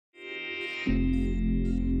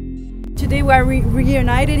Today we are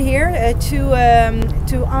reunited here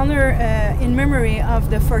to honor in memory of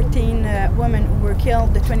the 14 women who were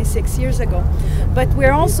killed 26 years ago. But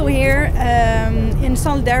we're also here in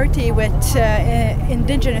solidarity with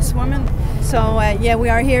Indigenous women. So yeah, we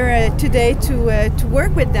are here today to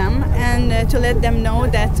work with them and to let them know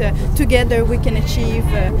that together we can achieve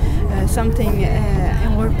something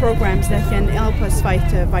and more programs that can help us fight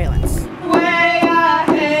violence.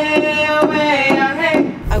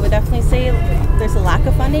 I would definitely say there's a lack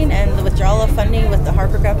of funding, and the withdrawal of funding with the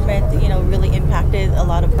Harper government, really impacted a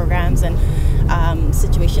lot of programs and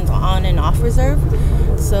situations on and off reserve.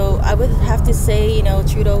 So I would have to say,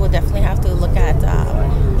 Trudeau would definitely have to look at,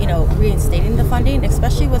 reinstating the funding,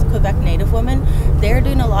 especially with Quebec Native women. They're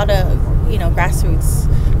doing a lot of, grassroots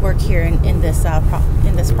work here in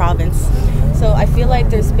this province. So I feel like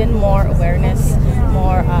there's been more awareness,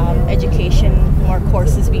 more education, more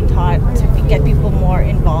courses being taught to get people more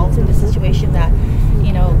involved in the situation that,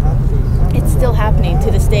 it's still happening to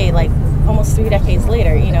this day, like almost 3 decades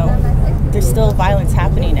later, there's still violence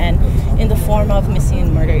happening, and in the form of missing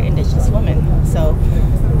and murdered Indigenous women. So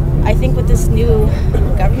I think with this new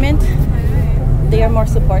government, they are more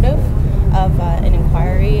supportive of an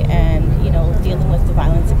inquiry and, dealing with the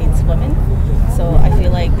violence against women. So I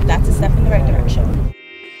feel like that's a step in the right direction.